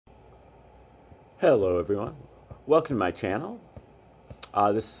Hello everyone, welcome to my channel.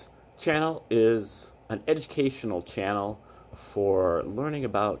 This channel is an educational channel for learning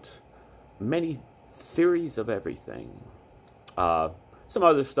about many theories of everything. Some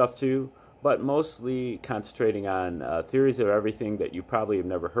other stuff too, but mostly concentrating on theories of everything that you probably have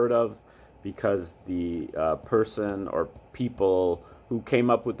never heard of, because the person or people who came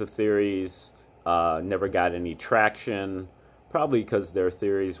up with the theories never got any traction, probably because their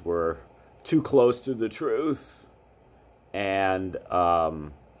theories were too close to the truth, and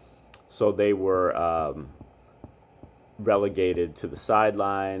so they were relegated to the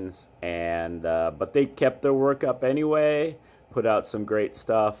sidelines, and but they kept their work up anyway, put out some great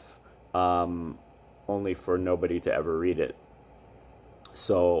stuff, only for nobody to ever read it.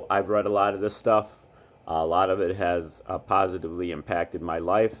 So I've read a lot of this stuff. A lot of it has positively impacted my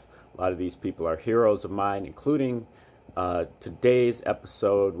life. A lot of these people are heroes of mine, including today's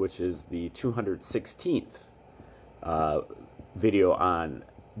episode, which is the 216th video on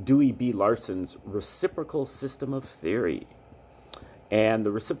Dewey B. Larson's reciprocal system of theory. And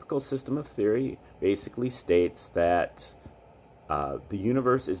the reciprocal system of theory basically states that the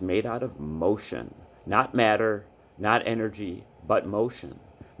universe is made out of motion, not matter, not energy, but motion.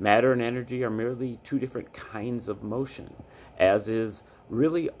 Matter and energy are merely two different kinds of motion, as is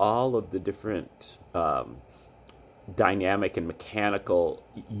really all of the different dynamic and mechanical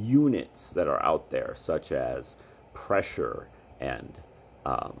units that are out there, such as pressure and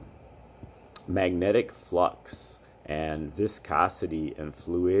magnetic flux and viscosity and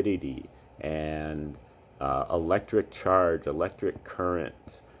fluidity and electric charge, electric current,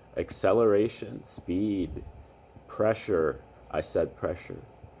 acceleration, speed, pressure, I said pressure,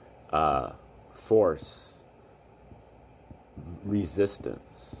 force,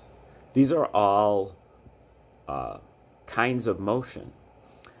 resistance. These are all kinds of motion.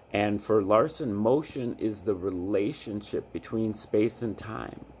 And for Larson, motion is the relationship between space and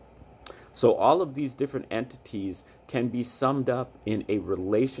time. So all of these different entities can be summed up in a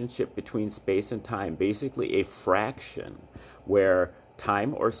relationship between space and time, basically a fraction where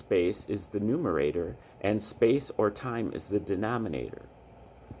time or space is the numerator and space or time is the denominator.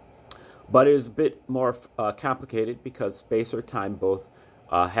 But it is a bit more complicated, because space or time both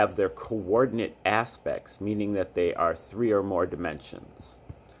have their coordinate aspects, meaning that they are three or more dimensions.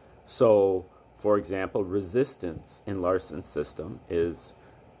 So, for example, resistance in Larson's system is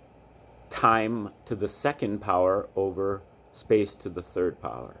time to the second power over space to the third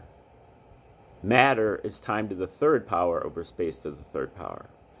power. Matter is time to the third power over space to the third power.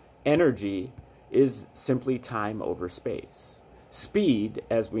 Energy is simply time over space. Speed,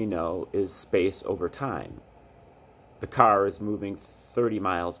 as we know, is space over time. The car is moving 30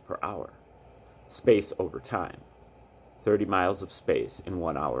 miles per hour. Space over time. 30 miles of space in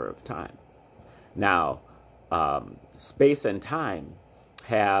 1 hour of time. Now, space and time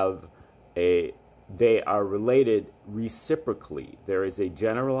they are related reciprocally. There is a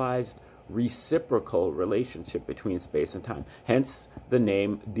generalized reciprocal relationship between space and time. Hence the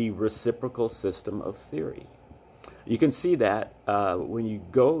name, the reciprocal system of theory. You can see that when you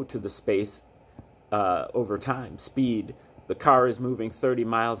go to the space over time, speed, the car is moving 30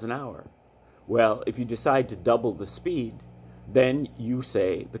 miles an hour. Well, if you decide to double the speed, then you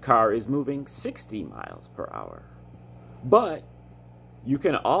say the car is moving 60 miles per hour. But you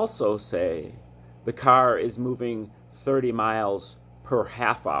can also say the car is moving 30 miles per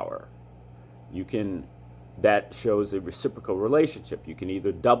half hour. That shows a reciprocal relationship. You can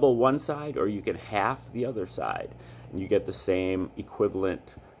either double one side or you can half the other side, and you get the same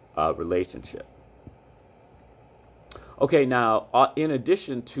equivalent relationship. Okay, now, in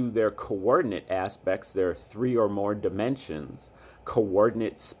addition to their coordinate aspects, there are three or more dimensions: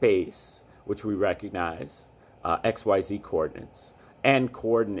 coordinate space, which we recognize, XYZ coordinates, and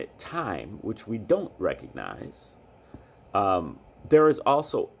coordinate time, which we don't recognize. There is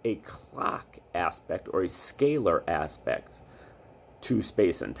also a clock aspect, or a scalar aspect, to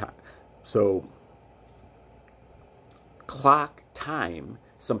space and time. So, clock time,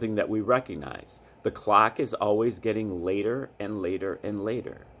 something that we recognize. The clock is always getting later and later and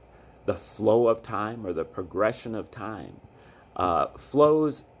later. The flow of time, or the progression of time,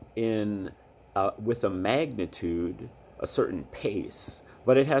 flows in with a magnitude, a certain pace,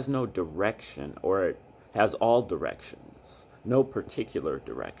 but it has no direction, or it has all directions, no particular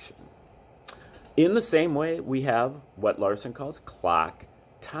direction. In the same way, we have what Larson calls clock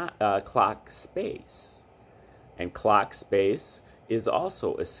space. And clock space is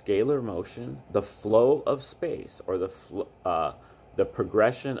also a scalar motion, the flow of space, or the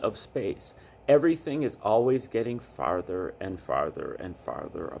progression of space. Everything is always getting farther and farther and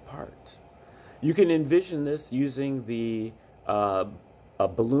farther apart. You can envision this using the a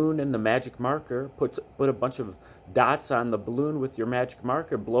balloon and the magic marker. Put a bunch of dots on the balloon with your magic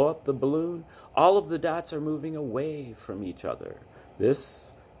marker. Blow up the balloon. All of the dots are moving away from each other.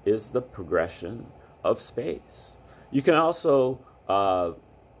 This is the progression of space. You can also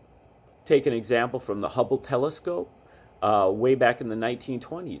take an example from the Hubble telescope. Way back in the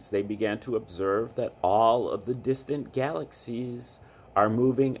 1920s, they began to observe that all of the distant galaxies are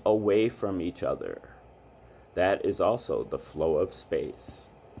moving away from each other. That is also the flow of space.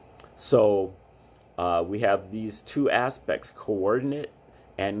 So we have these two aspects, coordinate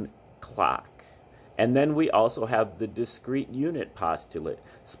and clock. And then we also have the discrete unit postulate.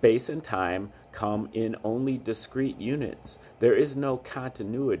 Space and time come in only discrete units. There is no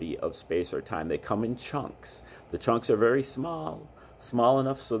continuity of space or time. They come in chunks. The chunks are very small, small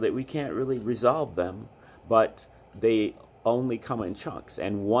enough so that we can't really resolve them, but they only come in chunks.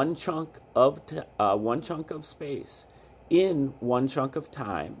 And one chunk of space in one chunk of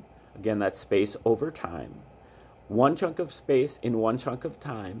time, again, that's space over time. One chunk of space in one chunk of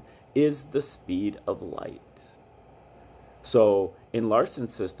time is the speed of light. So in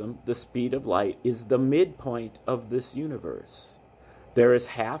Larson's system, the speed of light is the midpoint of this universe. There is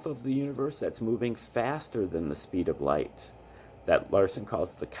half of the universe that's moving faster than the speed of light, that Larson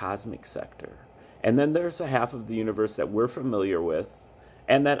calls the cosmic sector. And then there's a half of the universe that we're familiar with,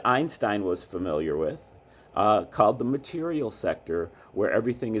 and that Einstein was familiar with, called the material sector, where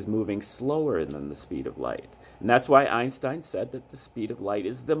everything is moving slower than the speed of light. And that's why Einstein said that the speed of light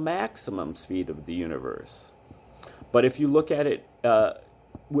is the maximum speed of the universe. But if you look at it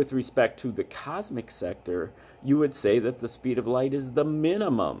with respect to the cosmic sector, you would say that the speed of light is the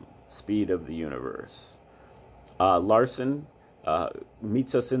minimum speed of the universe. Larson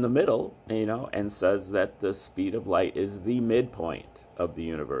meets us in the middle, and says that the speed of light is the midpoint of the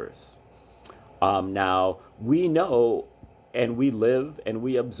universe. Now, we know and we live and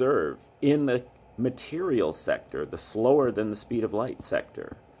we observe in the material sector, the slower than the speed of light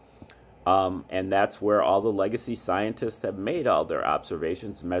sector. And that's where all the legacy scientists have made all their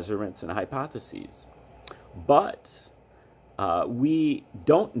observations, measurements, and hypotheses. But we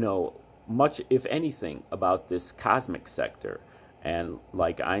don't know much, if anything, about this cosmic sector. And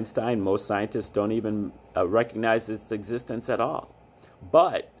like Einstein, most scientists don't even recognize its existence at all.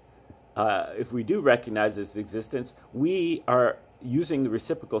 But if we do recognize its existence, we are using the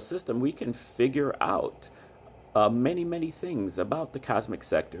reciprocal system. We can figure out many, many things about the cosmic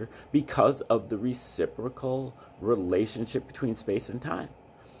sector because of the reciprocal relationship between space and time.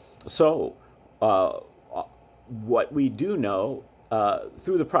 So what we do know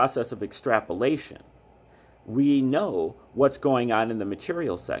through the process of extrapolation, we know what's going on in the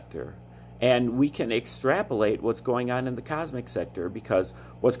material sector, and we can extrapolate what's going on in the cosmic sector, because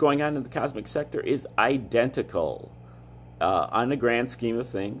what's going on in the cosmic sector is identical on the grand scheme of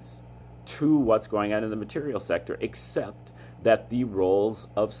things to what's going on in the material sector, except that the roles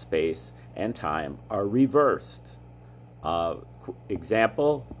of space and time are reversed.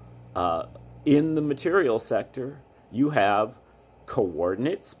 Example, in the material sector, you have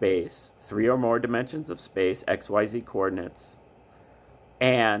coordinate space, 3 or more dimensions of space, XYZ coordinates,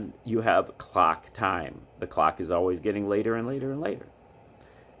 and you have clock time. The clock is always getting later and later and later.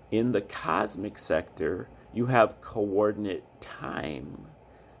 In the cosmic sector, you have coordinate time,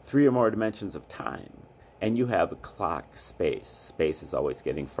 3 or more dimensions of time, and you have a clock space. Space is always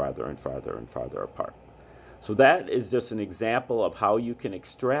getting farther and farther and farther apart. So that is just an example of how you can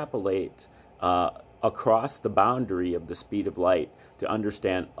extrapolate across the boundary of the speed of light to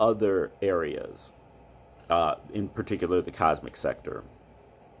understand other areas, in particular the cosmic sector.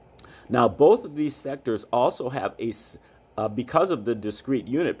 Now, both of these sectors also have because of the discrete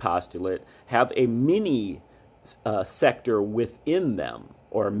unit postulate, have a mini sector within them,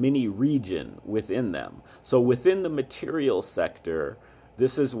 or a mini region within them. So within the material sector,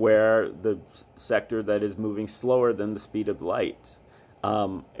 this is where the sector that is moving slower than the speed of light,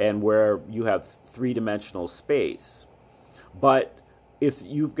 and where you have 3-dimensional space. But if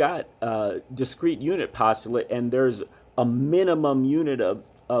you've got a discrete unit postulate and there's a minimum unit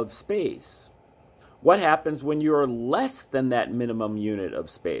of space, what happens when you're less than that minimum unit of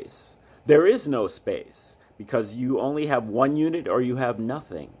space? There is no space, because you only have 1 unit or you have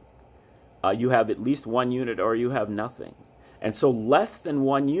nothing. You have at least 1 unit or you have nothing. And so less than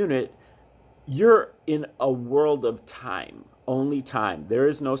 1 unit, you're in a world of time, only time. There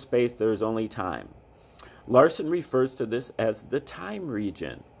is no space, there is only time. Larson refers to this as the time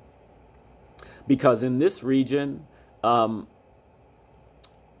region, because in this region, you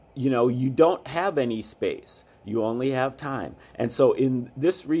don't have any space. you only have time. And so in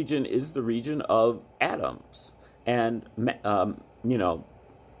this region is the region of atoms and, you know,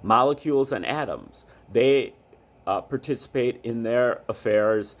 molecules and atoms. They participate in their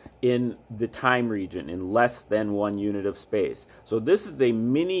affairs in the time region, in less than 1 unit of space. So this is a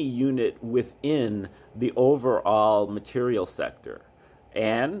mini unit within the overall material sector.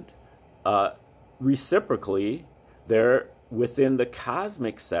 And reciprocally, they're within the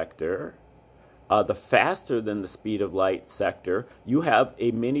cosmic sector, the faster than the speed of light sector, you have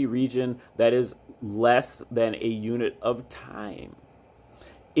a mini region that is less than a unit of time.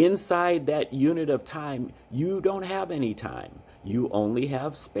 Inside that unit of time, you don't have any time. You only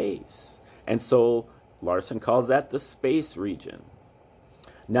have space. And so Larson calls that the space region.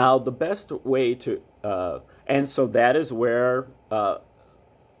 Now, the best way to, and so that is where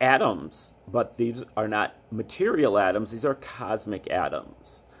atoms, but these are not material atoms, these are cosmic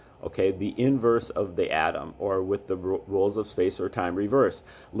atoms. Okay, the inverse of the atom, or with the roles of space or time reversed.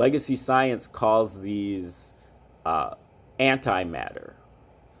 Legacy science calls these antimatter.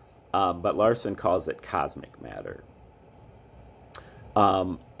 But Larson calls it cosmic matter.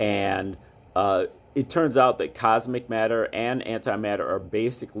 It turns out that cosmic matter and antimatter are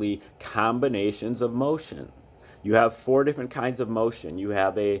basically combinations of motion. You have 4 different kinds of motion. You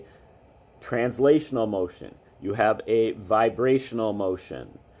have a translational motion. You have a vibrational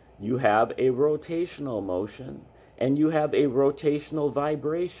motion. You have a rotational motion. And you have a rotational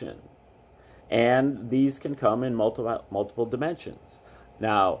vibration. And these can come in multiple dimensions.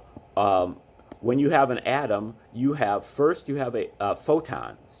 Now, when you have an atom, you have photons.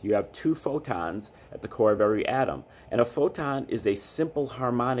 You have 2 photons at the core of every atom. And a photon is a simple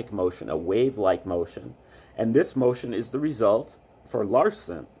harmonic motion, a wave-like motion. And this motion is the result, for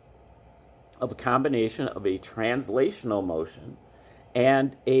Larson, of a combination of a translational motion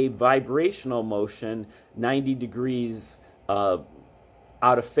and a vibrational motion 90 degrees out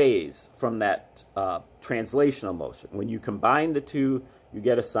of phase from that translational motion. When you combine the two, you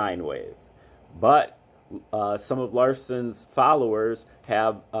get a sine wave. But some of Larson's followers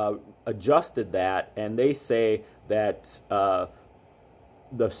have adjusted that, and they say that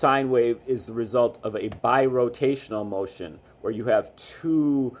the sine wave is the result of a birotational motion, where you have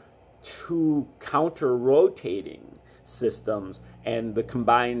two counter-rotating systems, and the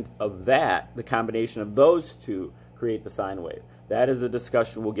combination of those two create the sine wave. That is a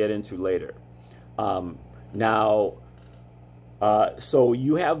discussion we'll get into later. So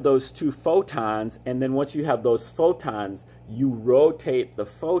you have those 2 photons, and then once you have those photons, you rotate the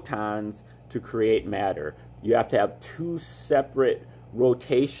photons to create matter. You have to have 2 separate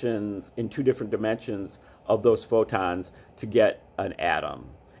rotations in 2 different dimensions of those photons to get an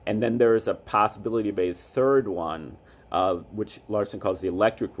atom. And then there is a possibility of a third one, which Larson calls the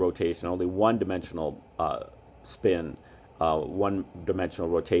electric rotation, only one-dimensional spin, one-dimensional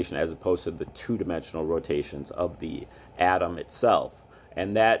rotation, as opposed to the 2-dimensional rotations of the atom itself.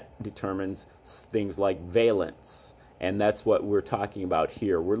 And that determines things like valence. And that's what we're talking about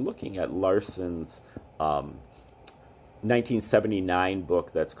here. We're looking at Larson's 1979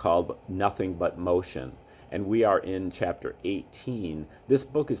 book that's called Nothing But Motion. And we are in chapter 18. This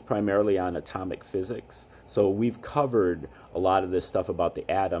book is primarily on atomic physics. So we've covered a lot of this stuff about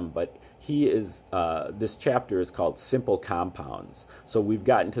the atom, but this chapter is called Simple Compounds. So we've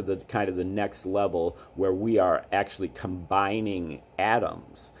gotten to the kind of the next level where we are actually combining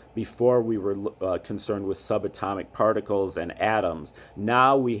atoms. Before we were concerned with subatomic particles and atoms.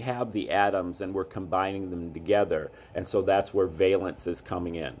 Now we have the atoms and we're combining them together. And so that's where valence is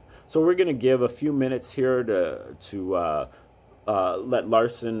coming in. So we're going to give a few minutes here to let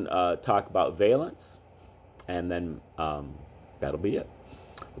Larson talk about valence. And then that'll be it.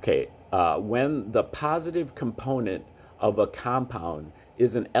 Okay, when the positive component of a compound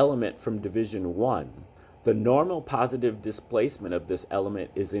is an element from division 1, the normal positive displacement of this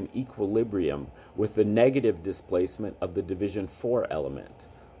element is in equilibrium with the negative displacement of the division 4 element.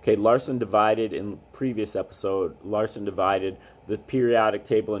 Okay, Larson divided, in the previous episode, Larson divided the periodic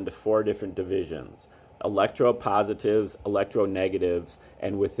table into 4 different divisions. Electropositives, electronegatives,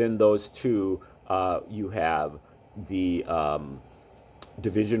 and within those 2, you have the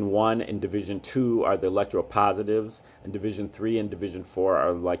Division 1 and Division 2 are the electropositives, and Division 3 and Division 4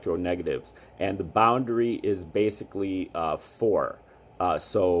 are electronegatives. And the boundary is basically 4.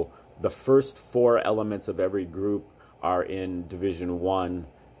 So the first 4 elements of every group are in Division 1,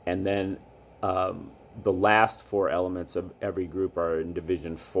 and then the last 4 elements of every group are in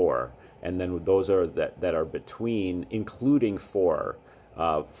Division 4. And then those are that are between, including 4.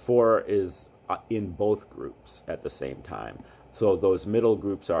 4 is in both groups at the same time. So those middle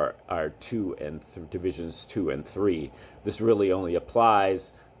groups are divisions 2 and 3. This really only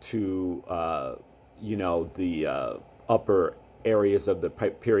applies to the upper areas of the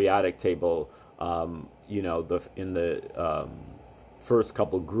periodic table. In the first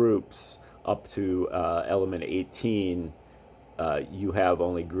couple groups up to element 18, you have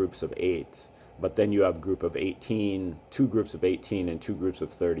only groups of 8. But then you have two groups of 18 and two groups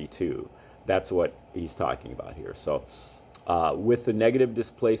of 32. That's what he's talking about here. So with the negative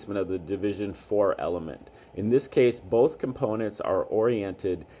displacement of the division 4 element, in this case, both components are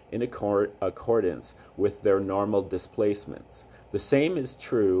oriented in accordance with their normal displacements. The same is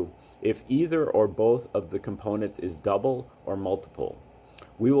true if either or both of the components is double or multiple.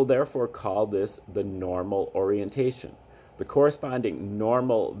 We will therefore call this the normal orientation. The corresponding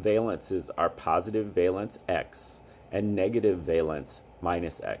normal valences are positive valence x and negative valence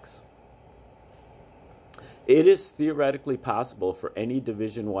minus x. It is theoretically possible for any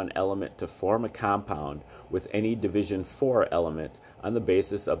division 1 element to form a compound with any division 4 element on the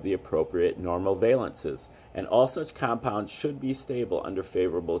basis of the appropriate normal valences, and all such compounds should be stable under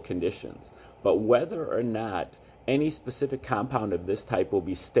favorable conditions. But whether or not any specific compound of this type will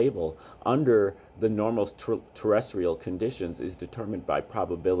be stable under the normal terrestrial conditions is determined by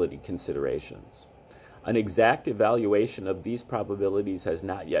probability considerations. An exact evaluation of these probabilities has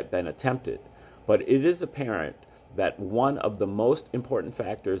not yet been attempted, but it is apparent that one of the most important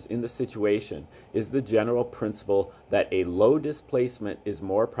factors in the situation is the general principle that a low displacement is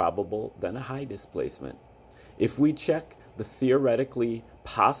more probable than a high displacement. If we check the theoretically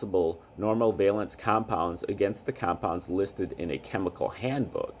possible normal valence compounds against the compounds listed in a chemical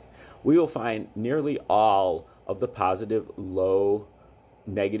handbook, we will find nearly all of the positive low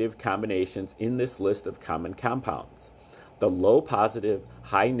negative combinations in this list of common compounds. The low positive,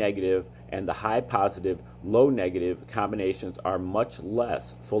 high negative, and the high positive, low negative combinations are much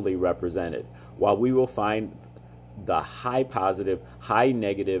less fully represented, while we will find the high positive, high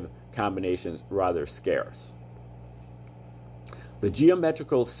negative combinations rather scarce. The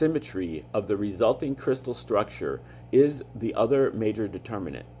geometrical symmetry of the resulting crystal structure is the other major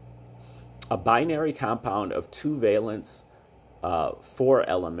determinant. A binary compound of two valence 4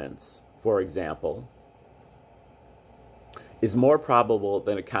 elements, for example, is more probable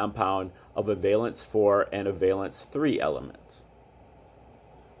than a compound of a valence 4 and a valence 3 element.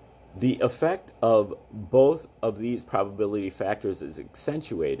 The effect of both of these probability factors is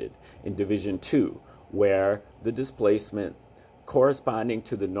accentuated in division 2, where the displacement corresponding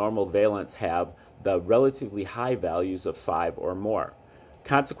to the normal valence have the relatively high values of 5 or more.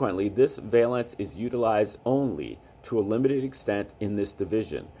 Consequently, this valence is utilized only to a limited extent in this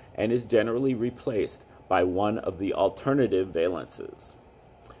division and is generally replaced by one of the alternative valences.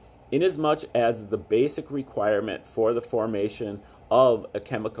 Inasmuch as the basic requirement for the formation of a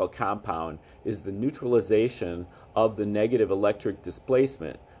chemical compound is the neutralization of the negative electric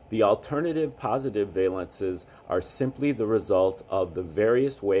displacement, the alternative positive valences are simply the results of the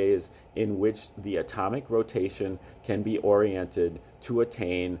various ways in which the atomic rotation can be oriented to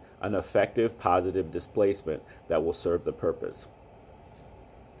attain an effective positive displacement that will serve the purpose.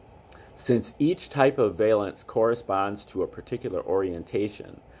 Since each type of valence corresponds to a particular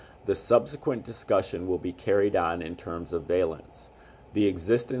orientation, the subsequent discussion will be carried on in terms of valence, the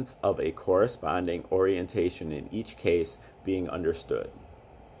existence of a corresponding orientation in each case being understood.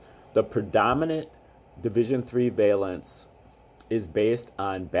 The predominant division 3 valence is based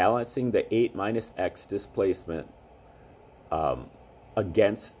on balancing the 8 minus x displacement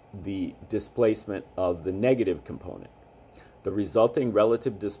against the displacement of the negative component. The resulting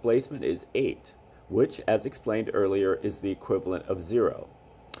relative displacement is 8, which, as explained earlier, is the equivalent of 0.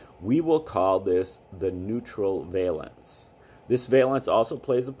 We will call this the neutral valence. This valence also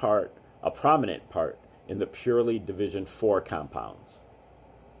plays a prominent part, in the purely division 4 compounds.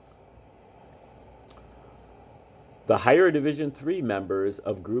 The higher division 3 members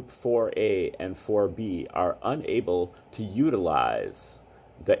of group 4A and 4B are unable to utilize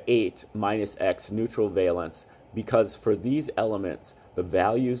the 8 minus x neutral valence because for these elements, the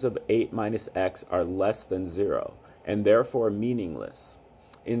values of 8 minus x are less than 0 and therefore meaningless.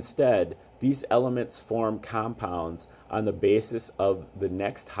 Instead, these elements form compounds on the basis of the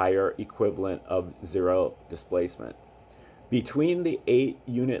next higher equivalent of 0 displacement. Between the 8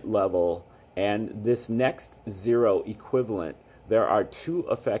 unit level and this next 0 equivalent, there are 2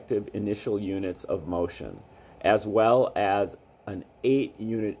 effective initial units of motion, as well as an 8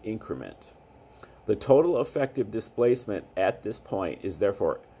 unit increment. The total effective displacement at this point is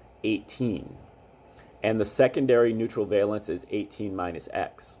therefore 18, and the secondary neutral valence is 18 minus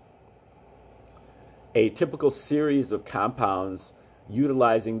x. a typical series of compounds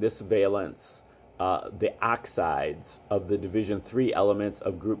utilizing this valence, the oxides of the division 3 elements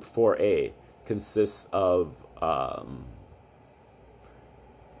of group 4A consists of,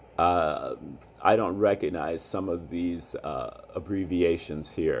 I don't recognize some of these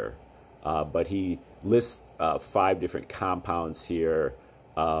abbreviations here, but he lists 5 different compounds here.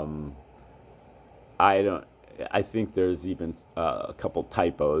 I think there's even a couple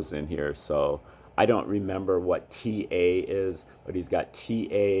typos in here, so I don't remember what TA is, but he's got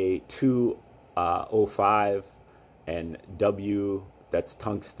TA2O5 and W, that's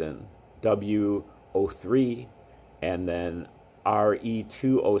tungsten, WO3, and then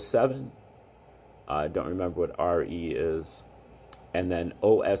RE2O7. I don't remember what RE is, and then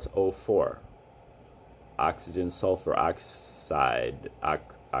OSO4, oxygen sulfur oxide,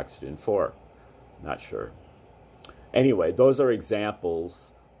 oxygen 4, not sure. Anyway, those are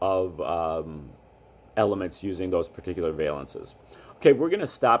examples of elements using those particular valences. Okay, we're going to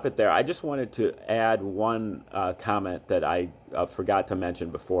stop it there. I just wanted to add one comment that I forgot to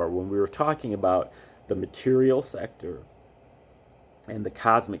mention before. When we were talking about the material sector and the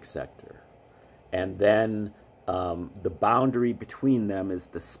cosmic sector, and then the boundary between them is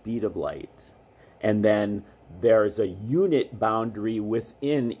the speed of light, and then there's a unit boundary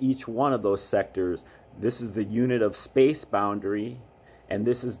within each one of those sectors. This is the unit of space boundary, and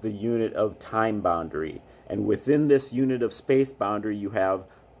this is the unit of time boundary. And within this unit of space boundary, you have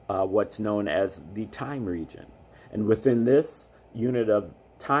what's known as the time region. And within this unit of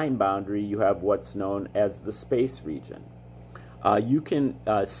time boundary, you have what's known as the space region. You can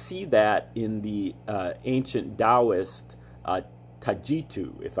see that in the ancient Taoist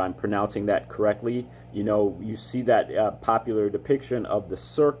Tajitu, if I'm pronouncing that correctly. You know, you see that popular depiction of the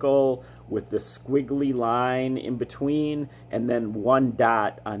circle with the squiggly line in between and then one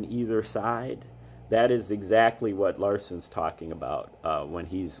dot on either side. That is exactly what Larson's talking about when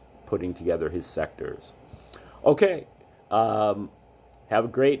he's putting together his sectors. Okay, have a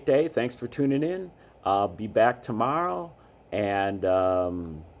great day. Thanks for tuning in. I'll be back tomorrow, and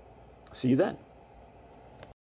see you then.